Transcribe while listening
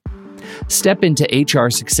Step into HR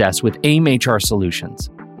success with AIM HR Solutions.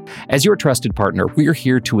 As your trusted partner, we're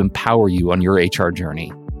here to empower you on your HR journey,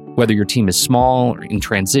 whether your team is small, or in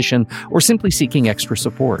transition, or simply seeking extra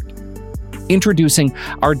support. Introducing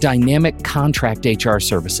our dynamic contract HR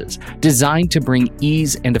services, designed to bring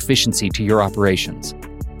ease and efficiency to your operations.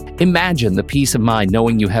 Imagine the peace of mind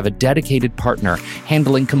knowing you have a dedicated partner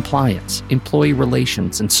handling compliance, employee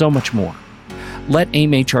relations, and so much more. Let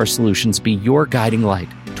AIM HR Solutions be your guiding light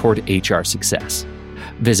toward HR success.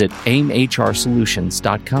 Visit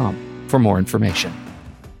aimhrsolutions.com for more information.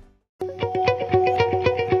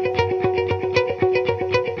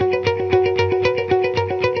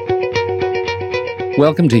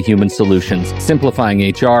 Welcome to Human Solutions,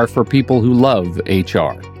 simplifying HR for people who love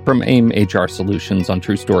HR. From AIM HR Solutions on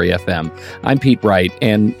True Story FM, I'm Pete Wright,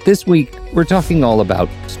 and this week we're talking all about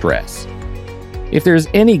stress. If there's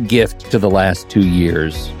any gift to the last 2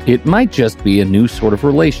 years, it might just be a new sort of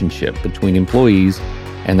relationship between employees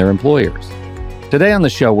and their employers. Today on the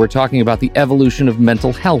show, we're talking about the evolution of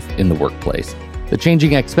mental health in the workplace, the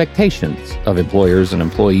changing expectations of employers and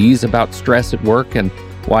employees about stress at work, and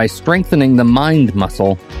why strengthening the mind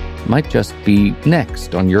muscle might just be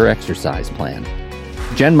next on your exercise plan.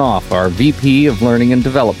 Jen Moff, our VP of Learning and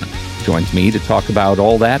Development, joins me to talk about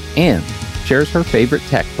all that and shares her favorite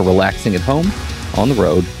tech for relaxing at home, on the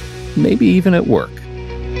road, maybe even at work.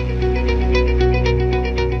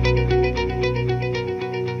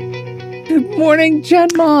 Good morning, Jen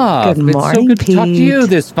Moff. Good morning, It's so good Pete. to talk to you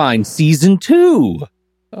this fine season 2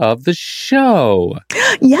 of the show.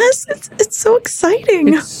 Yes, it's so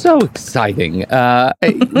exciting. It's so exciting.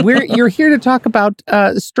 You're here to talk about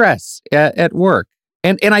stress at work.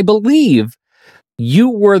 And I believe you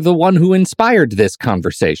were the one who inspired this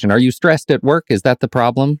conversation. Are you stressed at work? Is that the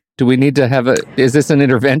problem? Do we need to is this an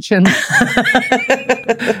intervention?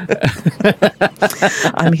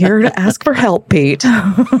 I'm here to ask for help, Pete.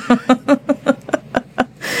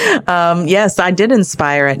 Yes, I did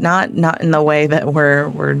inspire it, not in the way that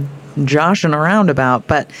we're joshing around about,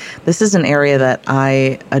 but this is an area that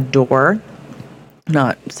I adore.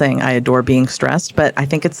 Not saying I adore being stressed, but I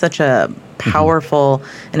think it's such a powerful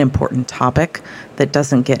and important topic that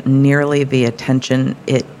doesn't get nearly the attention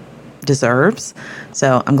it deserves.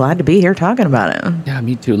 So I'm glad to be here talking about it. Yeah,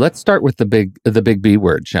 me too. Let's start with the big B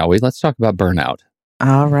word, shall we? Let's talk about burnout.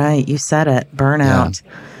 All right, you said it. Burnout.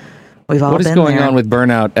 Yeah. We've all been there. What is going on with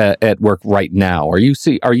burnout at work right now?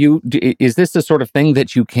 Is this the sort of thing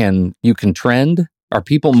that you can trend? Are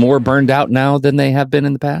people more burned out now than they have been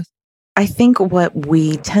in the past? I think what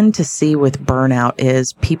we tend to see with burnout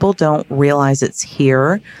is people don't realize it's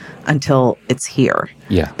here until it's here.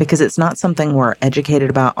 Yeah. Because it's not something we're educated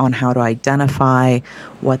about on how to identify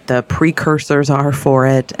what the precursors are for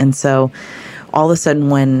it. And so all of a sudden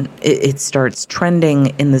when it starts trending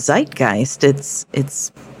in the zeitgeist,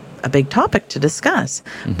 it's a big topic to discuss.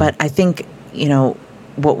 Mm-hmm. But I think,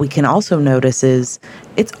 what we can also notice is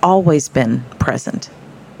it's always been present.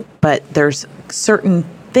 But there's certain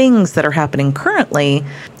things that are happening currently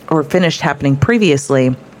or finished happening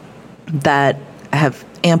previously that have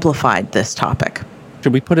amplified this topic.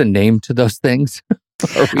 Should we put a name to those things?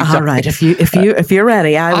 All right, if you're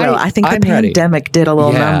ready, I will. I think the pandemic did a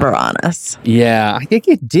little number on us. Yeah, I think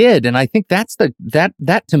it did, and I think that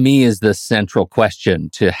to me is the central question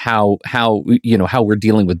to how we're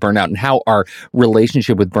dealing with burnout and how our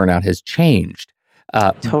relationship with burnout has changed.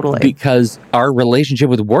 Totally. Because our relationship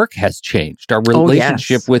with work has changed. Our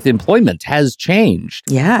relationship with employment has changed.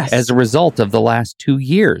 Yes. As a result of the last 2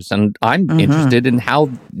 years. And I'm interested in how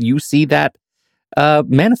you see that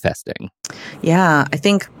manifesting. Yeah, I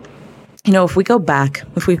think, if we go back,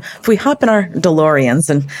 if we hop in our DeLoreans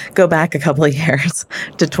and go back a couple of years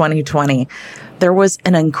to 2020, there was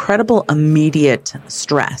an incredible immediate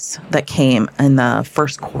stress that came in the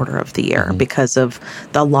first quarter of the year because of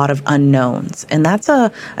a lot of unknowns. And that's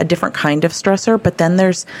a different kind of stressor. But then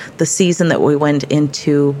there's the season that we went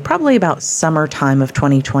into probably about summertime of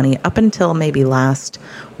 2020 up until maybe last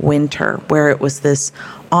winter, where it was this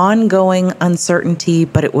ongoing uncertainty,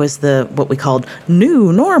 but it was what we called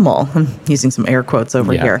new normal. I'm using some air quotes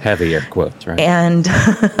over here. Heavy air quotes, right? And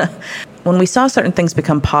when we saw certain things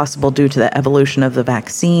become possible due to the evolution of the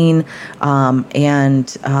vaccine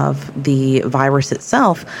and of the virus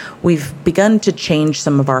itself, we've begun to change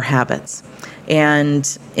some of our habits.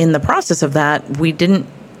 And in the process of that, we didn't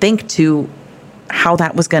think to how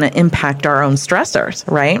that was going to impact our own stressors,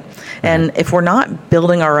 right? And if we're not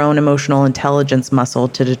building our own emotional intelligence muscle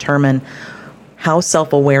to determine how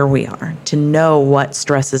self-aware we are, to know what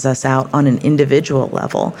stresses us out on an individual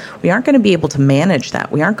level, we aren't going to be able to manage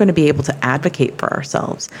that. We aren't going to be able to advocate for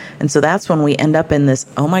ourselves. And so that's when we end up in this,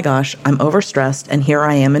 oh my gosh, I'm overstressed and here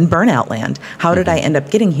I am in burnout land. How did I end up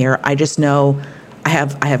getting here? I just know I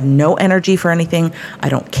have no energy for anything. I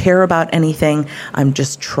don't care about anything. I'm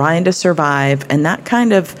just trying to survive. And that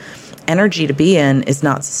kind of energy to be in is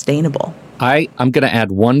not sustainable. I'm going to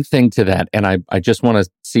add one thing to that, and I just want to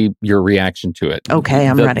see your reaction to it. Okay,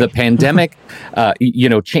 I'm ready. The pandemic,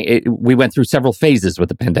 we went through several phases with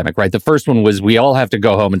the pandemic, right? The first one was we all have to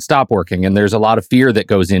go home and stop working, and there's a lot of fear that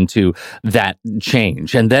goes into that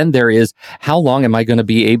change. And then there is, how long am I going to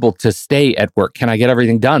be able to stay at work? Can I get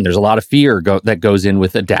everything done? There's a lot of fear that goes in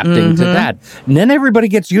with adapting to that. And then everybody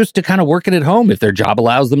gets used to kind of working at home. If their job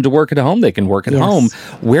allows them to work at home, they can work at home.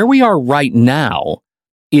 Where we are right now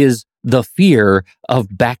is the fear of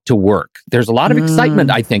back to work. There's a lot of excitement,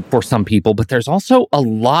 I think, for some people, but there's also a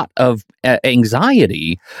lot of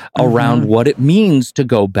anxiety around what it means to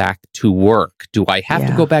go back to work. Do I have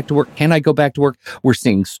to go back to work? Can I go back to work? We're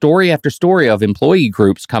seeing story after story of employee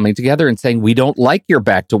groups coming together and saying, we don't like your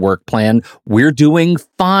back to work plan. We're doing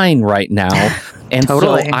fine right now. And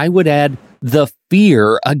Totally. So I would add the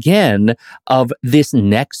fear again of this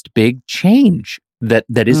next big change that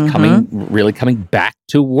is really coming back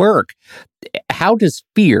to work. How does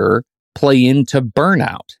fear play into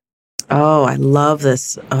burnout? Oh, I love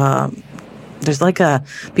this. There's like a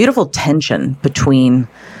beautiful tension between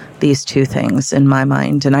these two things in my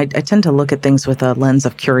mind. And I tend to look at things with a lens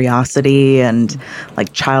of curiosity and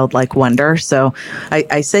like childlike wonder. So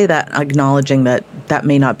I say that acknowledging that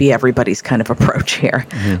may not be everybody's kind of approach here.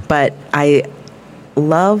 But I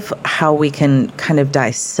love how we can kind of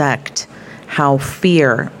dissect how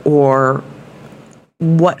fear, or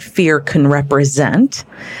what fear can represent,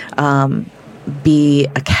 be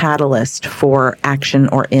a catalyst for action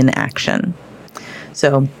or inaction.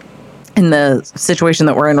 So in the situation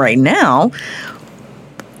that we're in right now,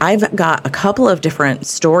 I've got a couple of different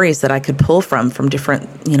stories that I could pull from different,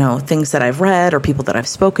 things that I've read or people that I've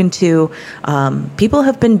spoken to. People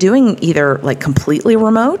have been doing either like completely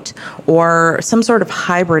remote or some sort of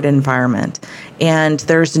hybrid environment. And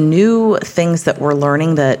there's new things that we're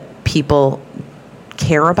learning that people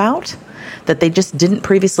care about that they just didn't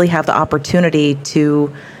previously have the opportunity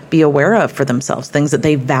to be aware of for themselves, things that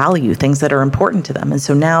they value, things that are important to them. And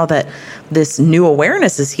so now that this new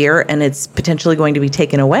awareness is here and it's potentially going to be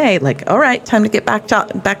taken away, like, all right, time to get back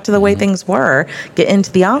to the way things were, get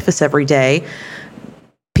into the office every day.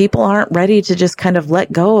 People aren't ready to just kind of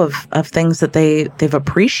let go of things that they've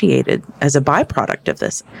appreciated as a byproduct of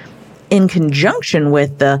this, in conjunction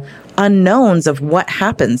with the unknowns of what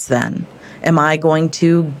happens then. Am I going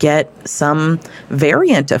to get some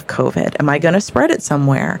variant of COVID? Am I going to spread it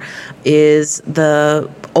somewhere? Is the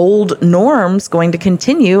old norms going to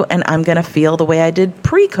continue and I'm going to feel the way I did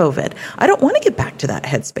pre-COVID? I don't want to get back to that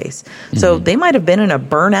headspace. So they might have been in a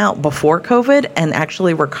burnout before COVID and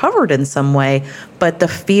actually recovered in some way, but the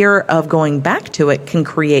fear of going back to it can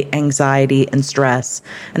create anxiety and stress.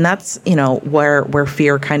 And that's, where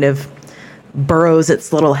fear kind of burrows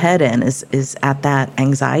its little head in, is at that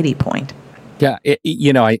anxiety point. Yeah,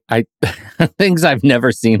 I things I've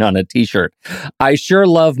never seen on a T-shirt. I sure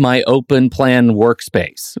love my open plan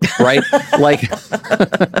workspace, right? like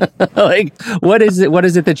what is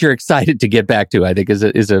it that you're excited to get back to? I think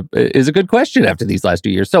is a good question after these last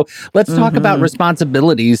 2 years. So let's talk about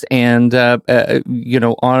responsibilities and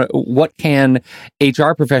on what can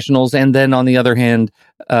HR professionals and then on the other hand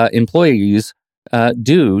employees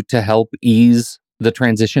do to help ease the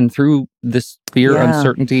transition through this fear,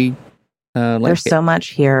 uncertainty. There's so much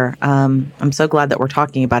here. I'm so glad that we're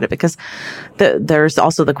talking about it because there's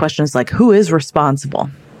also the questions like, who is responsible?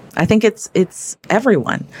 I think it's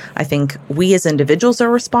everyone. I think we as individuals are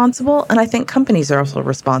responsible, and I think companies are also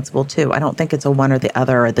responsible too. I don't think it's a one or the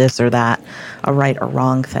other or this or that, a right or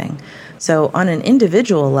wrong thing. So on an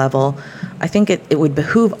individual level, I think it would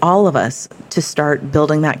behoove all of us to start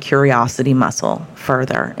building that curiosity muscle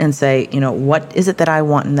further and say, what is it that I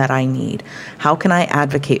want and that I need? How can I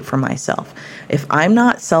advocate for myself? If I'm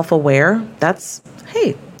not self-aware, that's,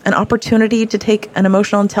 an opportunity to take an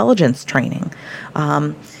emotional intelligence training.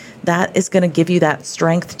 That is going to give you that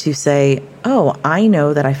strength to say, oh, I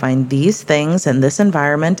know that I find these things in this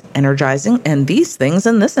environment energizing and these things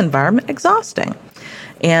in this environment exhausting.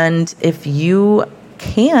 And if you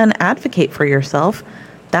can advocate for yourself,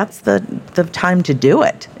 that's the time to do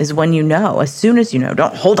it, is when as soon as you know.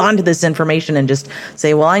 Don't hold on to this information and just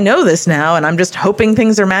say, well, I know this now and I'm just hoping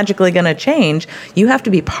things are magically going to change. You have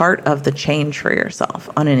to be part of the change for yourself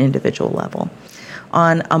on an individual level.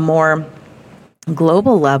 On a more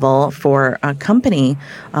global level for a company,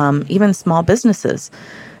 even small businesses,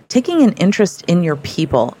 taking an interest in your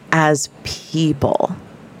people as people,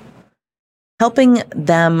 helping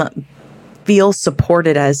them feel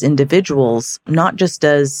supported as individuals, not just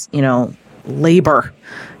as, labor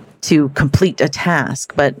to complete a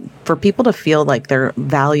task, but for people to feel like they're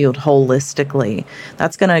valued holistically.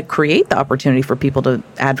 That's going to create the opportunity for people to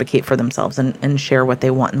advocate for themselves and share what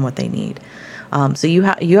they want and what they need. So you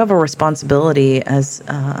have a responsibility as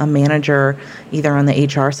a manager, either on the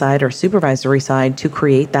HR side or supervisory side, to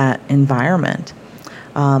create that environment.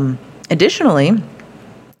 Additionally,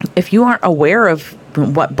 if you aren't aware of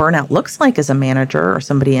what burnout looks like as a manager or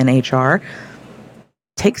somebody in HR,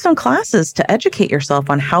 take some classes to educate yourself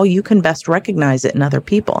on how you can best recognize it in other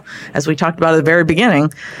people. As we talked about at the very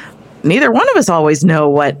beginning, neither one of us always know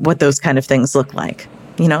what those kind of things look like.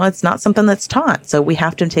 It's not something that's taught. So we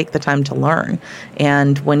have to take the time to learn.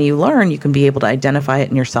 And when you learn, you can be able to identify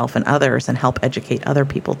it in yourself and others and help educate other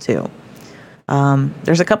people too.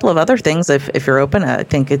 There's a couple of other things, if you're open. I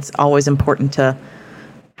think it's always important to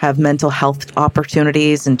have mental health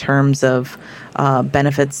opportunities in terms of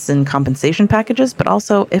benefits and compensation packages, but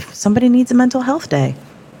also if somebody needs a mental health day.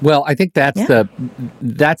 Well, I think that's the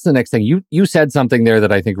next thing. You said something there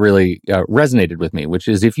that I think really resonated with me, which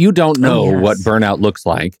is if you don't know what burnout looks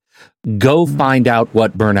like, go find out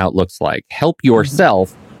what burnout looks like. Help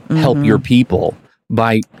yourself, help your people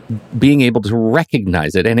by being able to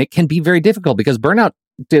recognize it. And it can be very difficult because burnout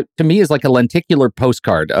to me is like a lenticular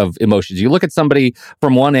postcard of emotions. You look at somebody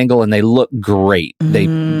from one angle and they look great.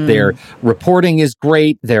 Their reporting is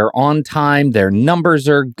great. They're on time. Their numbers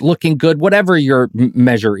are looking good, whatever your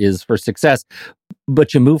measure is for success.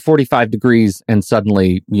 But you move 45 degrees and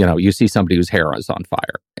suddenly, you see somebody whose hair is on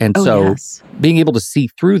fire. And being able to see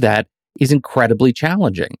through that is incredibly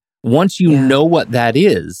challenging. Once you know what that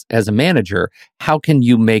is as a manager, how can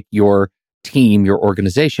you make your team, your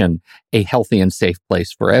organization, a healthy and safe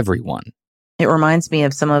place for everyone? It reminds me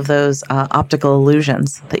of some of those optical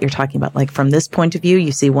illusions that you're talking about. Like from this point of view,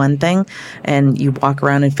 you see one thing and you walk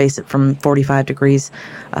around and face it from 45 degrees.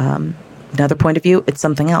 Another point of view, it's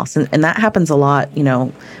something else. And that happens a lot,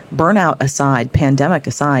 burnout aside, pandemic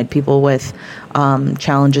aside, people with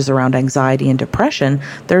challenges around anxiety and depression.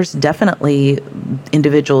 There's definitely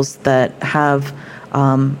individuals that have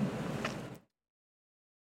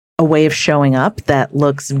a way of showing up that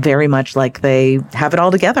looks very much like they have it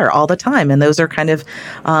all together all the time. And those are kind of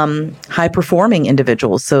high-performing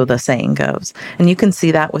individuals, so the saying goes. And you can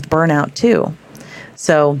see that with burnout too.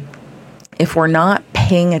 So if we're not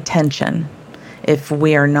paying attention, if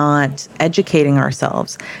we are not educating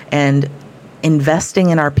ourselves and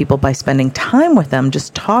investing in our people by spending time with them,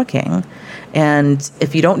 just talking, and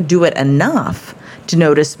if you don't do it enough to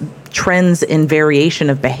notice trends in variation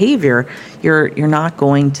of behavior, you're not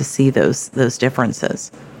going to see those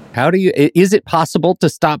differences. Is it possible to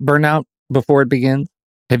stop burnout before it begins?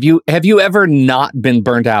 Have you ever not been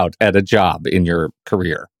burnt out at a job in your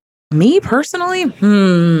career? Me personally?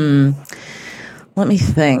 Let me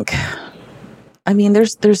think. I mean,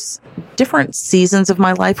 there's different seasons of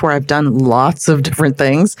my life where I've done lots of different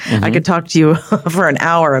things. I could talk to you for an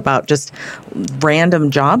hour about just random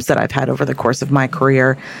jobs that I've had over the course of my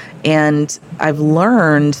career. And I've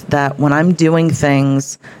learned that when I'm doing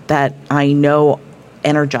things that I know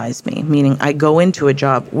energize me, meaning I go into a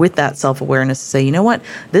job with that self-awareness to say, you know what,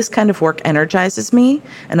 this kind of work energizes me,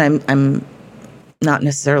 and I'm not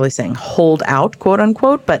necessarily saying hold out, quote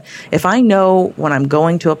unquote, but if I know when I'm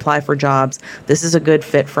going to apply for jobs, this is a good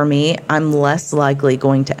fit for me, I'm less likely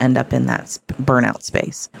going to end up in that burnout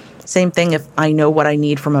space. Same thing if I know what I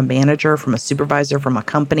need from a manager, from a supervisor, from a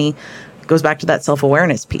company. It goes back to that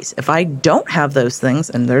self-awareness piece. If I don't have those things,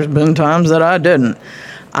 and there's been times that I didn't,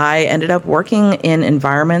 I ended up working in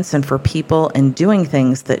environments and for people and doing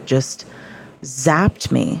things that just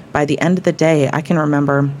zapped me. By the end of the day, I can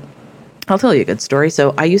remember, I'll tell you a good story.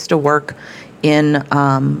 So I used to work in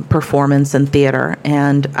performance and theater,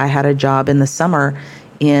 and I had a job in the summer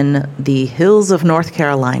in the hills of North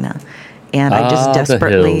Carolina. And I just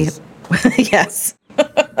desperately, yes,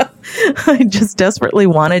 I just desperately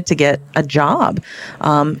wanted to get a job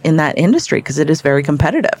in that industry because it is very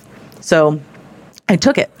competitive. So I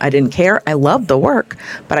took it. I didn't care. I loved the work,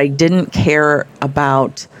 but I didn't care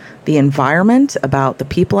about the environment, about the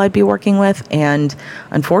people I'd be working with. And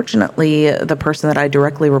unfortunately, the person that I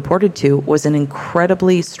directly reported to was an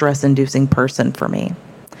incredibly stress-inducing person for me.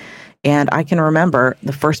 And I can remember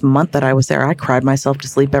the first month that I was there, I cried myself to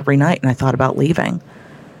sleep every night and I thought about leaving.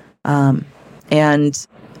 And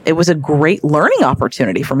it was a great learning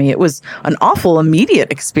opportunity for me. It was an awful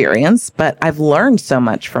immediate experience, but I've learned so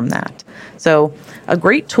much from that. So a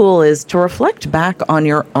great tool is to reflect back on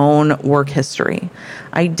your own work history.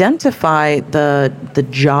 Identify the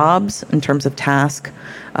jobs in terms of task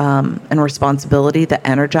and responsibility that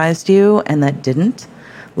energized you and that didn't.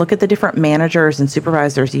 Look at the different managers and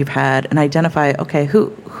supervisors you've had and identify, okay,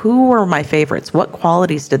 who were my favorites? What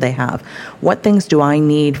qualities did they have? What things do I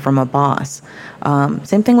need from a boss?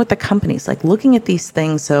 Same thing with the companies, like looking at these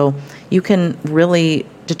things so you can really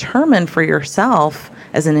determine for yourself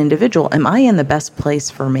as an individual, am I in the best place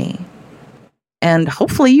for me? And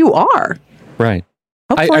hopefully you are. Right.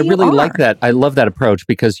 I really like that. I love that approach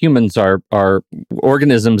because humans are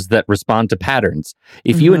organisms that respond to patterns.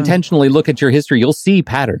 If you intentionally look at your history, you'll see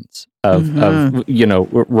patterns of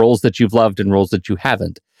roles that you've loved and roles that you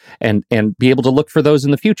haven't, and be able to look for those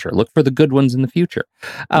in the future. Look for the good ones in the future.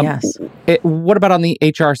 Yes. What about on the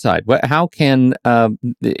HR side? How can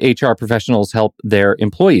the HR professionals help their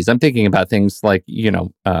employees? I'm thinking about things like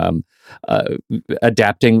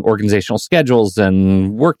adapting organizational schedules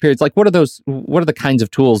and work periods. Like, what are the kinds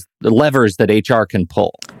of tools, the levers that HR can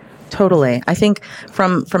pull? Totally. I think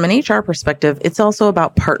from an HR perspective, it's also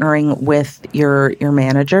about partnering with your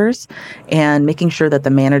managers and making sure that the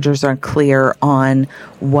managers are clear on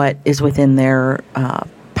what is within their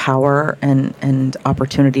power and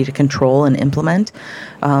opportunity to control and implement.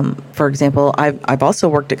 For example, I've also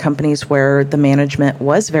worked at companies where the management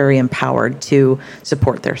was very empowered to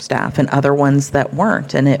support their staff and other ones that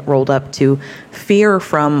weren't. And it rolled up to fear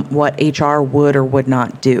from what HR would or would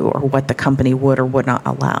not do or what the company would or would not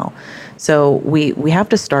allow. So we have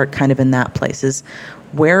to start kind of in that place. Is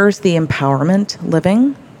where's the empowerment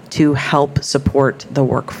living to help support the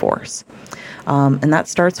workforce? And that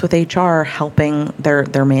starts with HR helping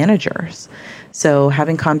their managers. So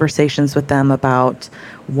having conversations with them about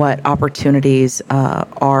what opportunities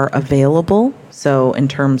are available. So in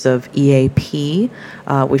terms of EAP,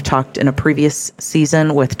 we've talked in a previous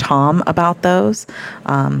season with Tom about those.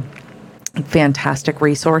 Fantastic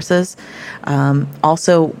resources.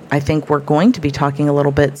 Also, I think we're going to be talking a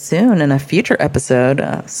little bit soon in a future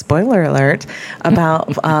episode, spoiler alert,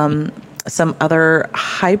 about some other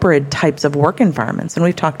hybrid types of work environments. And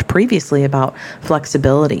we've talked previously about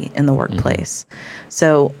flexibility in the workplace.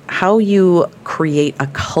 So how you create a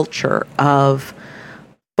culture of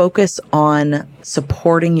focus on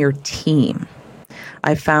supporting your team.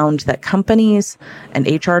 I found that companies and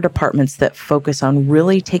HR departments that focus on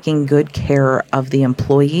really taking good care of the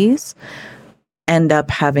employees end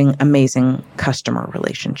up having amazing customer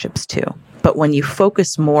relationships too. But when you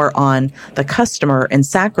focus more on the customer and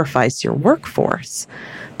sacrifice your workforce,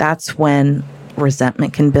 that's when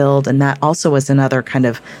resentment can build. And that also is another kind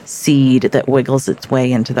of seed that wiggles its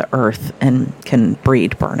way into the earth and can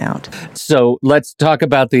breed burnout. So let's talk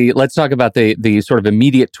about the sort of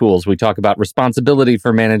immediate tools. We talk about responsibility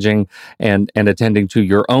for managing and attending to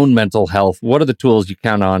your own mental health. What are the tools you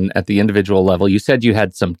count on at the individual level? You said you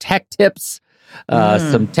had some tech tips.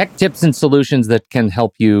 Some tech tips and solutions that can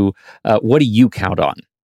help you. What do you count on?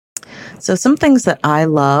 So some things that I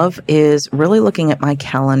love is really looking at my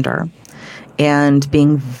calendar and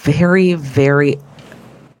being very, very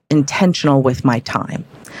intentional with my time.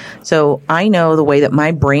 So I know the way that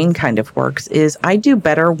my brain kind of works is I do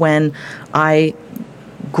better when I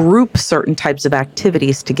group certain types of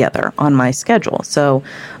activities together on my schedule. So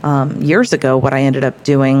years ago, what I ended up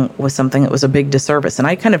doing was something that was a big disservice. And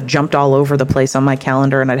I kind of jumped all over the place on my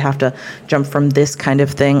calendar, and I'd have to jump from this kind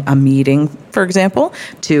of thing, a meeting, for example,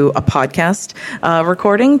 to a podcast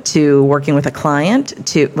recording, to working with a client,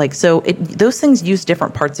 to those things use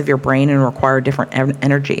different parts of your brain and require different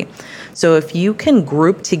energy. So if you can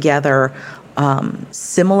group together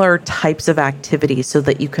similar types of activities so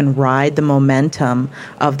that you can ride the momentum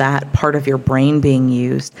of that part of your brain being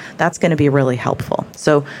used, that's going to be really helpful.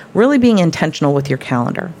 So really being intentional with your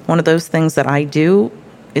calendar. One of those things that I do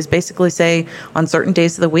is basically say on certain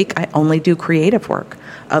days of the week, I only do creative work.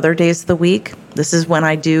 Other days of the week, this is when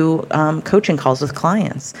I do coaching calls with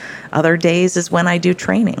clients. Other days is when I do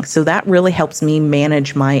training. So that really helps me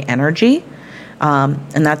manage my energy.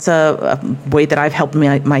 And that's a way that I've helped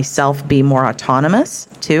myself be more autonomous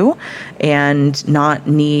too, and not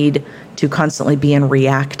need to constantly be in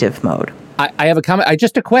reactive mode. I have a comment.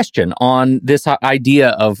 Just a question on this idea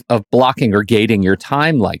of blocking or gating your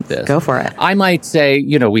time like this. Go for it. I might say,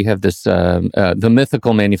 we have this the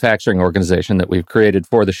mythical manufacturing organization that we've created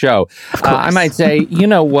for the show. I might say, you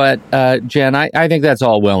know what, Jen, I think that's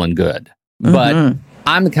all well and good, but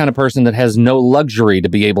I'm the kind of person that has no luxury to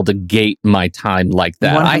be able to gate my time like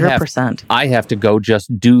that. 100%. I have to go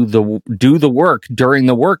just do the work during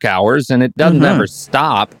the work hours, and it doesn't ever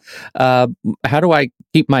stop. How do I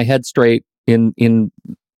keep my head straight in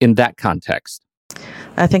that context?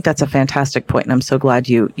 I think that's a fantastic point, and I'm so glad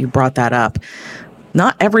you brought that up.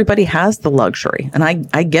 Not everybody has the luxury, and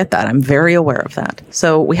I get that. I'm very aware of that.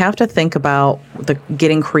 So we have to think about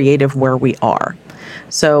getting creative where we are.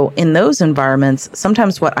 So in those environments,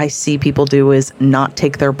 sometimes what I see people do is not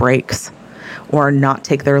take their breaks or not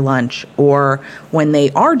take their lunch. Or when they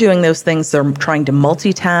are doing those things, they're trying to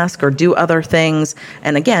multitask or do other things.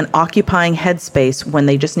 And again, occupying headspace when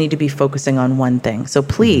they just need to be focusing on one thing. So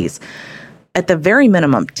please, at the very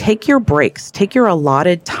minimum, take your breaks, take your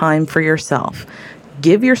allotted time for yourself.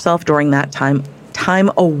 Give yourself during that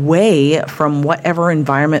time away from whatever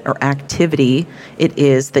environment or activity it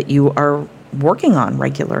is that you are working on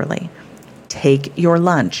regularly. Take your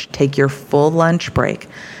lunch, take your full lunch break.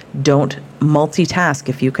 Don't multitask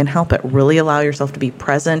if you can help it. Really allow yourself to be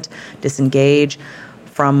present, disengage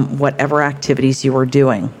from whatever activities you are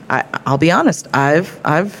doing. I'll be honest,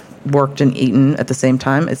 I've worked and eaten at the same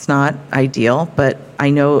time. It's not ideal, but I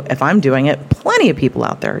know if I'm doing it, plenty of people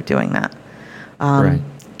out there are doing that. Right.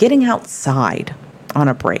 Getting outside on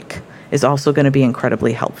a break is also going to be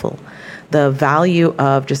incredibly helpful. The value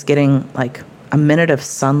of just getting like a minute of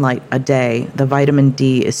sunlight a day, the vitamin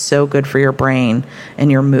D is so good for your brain and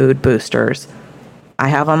your mood boosters. I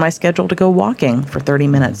have on my schedule to go walking for 30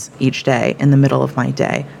 minutes each day in the middle of my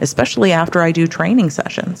day, especially after I do training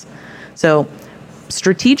sessions. So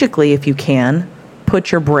strategically, if you can,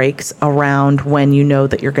 put your breaks around when you know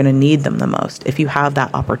that you're going to need them the most, if you have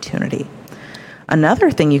that opportunity. Another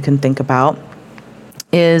thing you can think about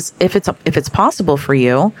is if it's possible for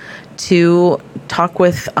you to talk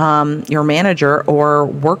with your manager or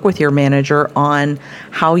work with your manager on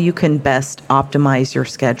how you can best optimize your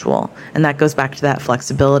schedule. And that goes back to that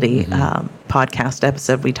flexibility podcast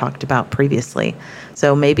episode we talked about previously.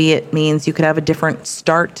 So maybe it means you could have a different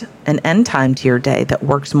start and end time to your day that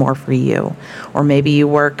works more for you. Or maybe you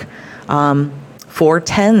work 4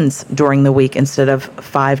 10s during the week instead of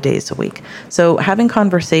 5 days a week. So having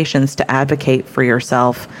conversations to advocate for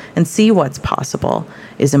yourself and see what's possible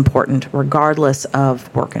is important regardless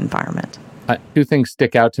of work environment. Two things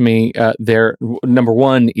stick out to me there. Number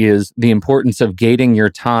one is the importance of gating your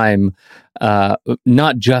time,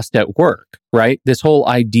 not just at work, right? This whole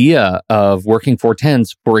idea of working 4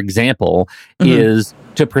 10s, for example, is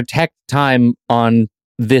to protect time on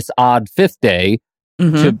this odd fifth day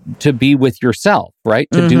to be with yourself, right?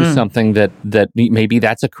 To do something that maybe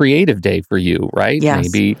that's a creative day for you, right? Yes.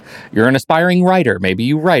 Maybe you're an aspiring writer. Maybe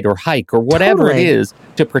you write or hike or whatever it is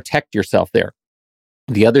to protect yourself there.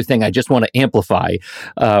 The other thing I just want to amplify,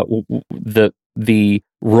 the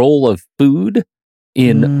role of food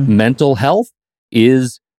in mental health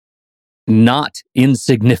is not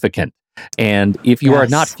insignificant. And if you are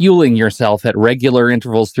not fueling yourself at regular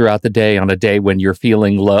intervals throughout the day on a day when you're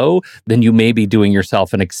feeling low, then you may be doing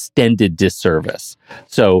yourself an extended disservice.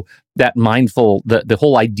 So that the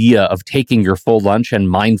whole idea of taking your full lunch and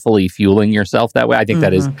mindfully fueling yourself that way, I think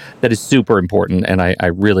that is super important. And I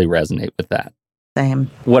really resonate with that.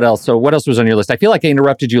 Same. What else? So what else was on your list? I feel like I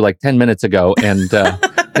interrupted you like 10 minutes ago, and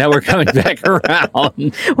now we're coming back around.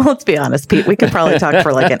 Well, let's be honest, Pete. We could probably talk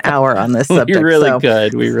for like an hour on this subject. We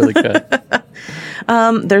really could.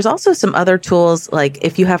 There's also some other tools, like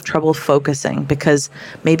if you have trouble focusing, because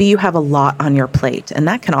maybe you have a lot on your plate, and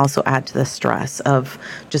that can also add to the stress of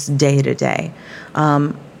just day to day.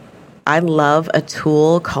 I love a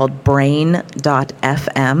tool called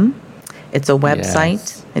brain.fm. It's a website.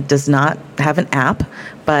 Yes. It does not have an app,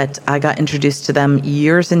 but I got introduced to them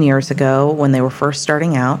years and years ago when they were first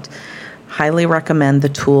starting out. Highly recommend the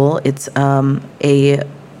tool. It's a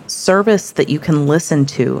service that you can listen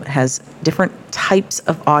to. It has different types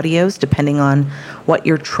of audios depending on what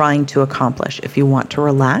you're trying to accomplish. If you want to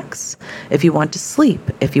relax, if you want to sleep,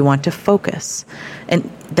 if you want to focus. And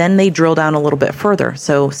then they drill down a little bit further.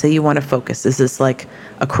 So say you want to focus. Is this like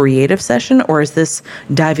a creative session, or is this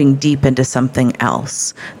diving deep into something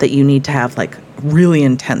else that you need to have like really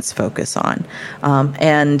intense focus on?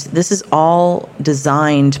 And this is all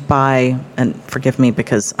designed by, and forgive me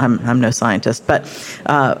because I'm no scientist, but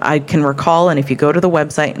I can recall, and if you go to the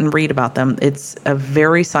website and read about them, it's a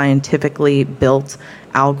very scientifically built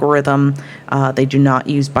algorithm. They do not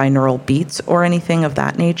use binaural beats or anything of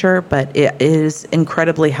that nature, but it is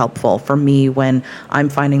incredibly helpful for me when I'm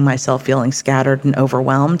finding myself feeling scattered and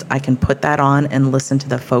overwhelmed. I can put that on and listen to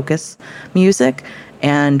the focus music,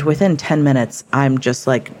 And within 10 minutes, I'm just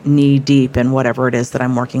like knee deep in whatever it is that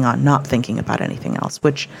I'm working on, not thinking about anything else,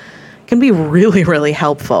 which can be really, really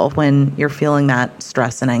helpful when you're feeling that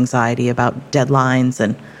stress and anxiety about deadlines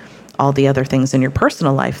and all the other things in your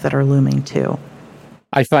personal life that are looming too.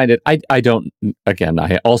 I find it, I don't, again,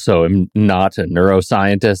 I also am not a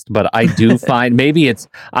neuroscientist, but I do find maybe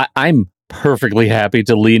I'm perfectly happy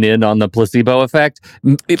to lean in on the placebo effect.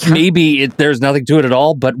 There's nothing to it at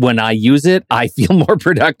all, but when I use it, I feel more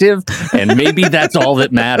productive, and maybe that's all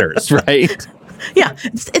that matters, right? Yeah,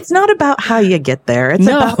 it's not about how you get there. It's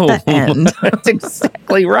about the end. That's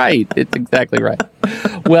exactly right. It's exactly right.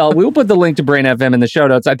 Well, we'll put the link to Brain FM in the show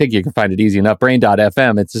notes. I think you can find it easy enough.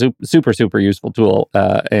 Brain.fm. It's a super, super useful tool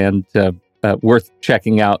and worth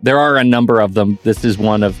checking out. There are a number of them. This is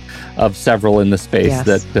one of several in the space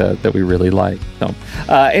that we really like. So,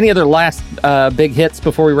 any other last big hits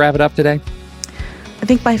before we wrap it up today? I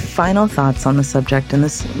think my final thoughts on the subject, and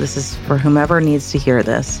this is for whomever needs to hear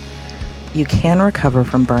this. You can recover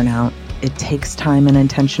from burnout. It takes time and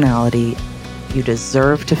intentionality. You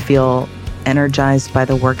deserve to feel energized by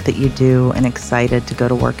the work that you do and excited to go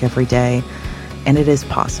to work every day. And it is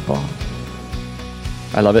possible.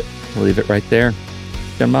 I love it. We'll leave it right there.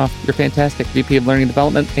 Jen Moff, you're fantastic. VP of Learning and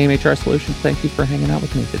Development, AMHR Solutions. Thank you for hanging out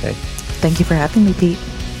with me today. Thank you for having me, Pete.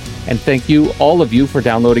 And thank you, all of you, for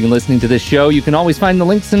downloading and listening to this show. You can always find the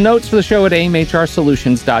links and notes for the show at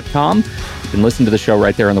amhrsolutions.com. You can listen to the show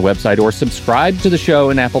right there on the website or subscribe to the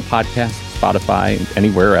show in Apple Podcasts, Spotify, and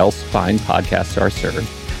anywhere else fine podcasts are served.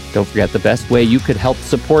 Don't forget, the best way you could help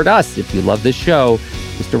support us if you love this show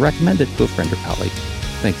is to recommend it to a friend or colleague.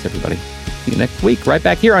 Thanks, everybody. See you next week, right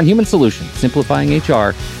back here on Human Solutions, simplifying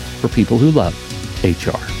HR for people who love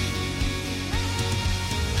HR.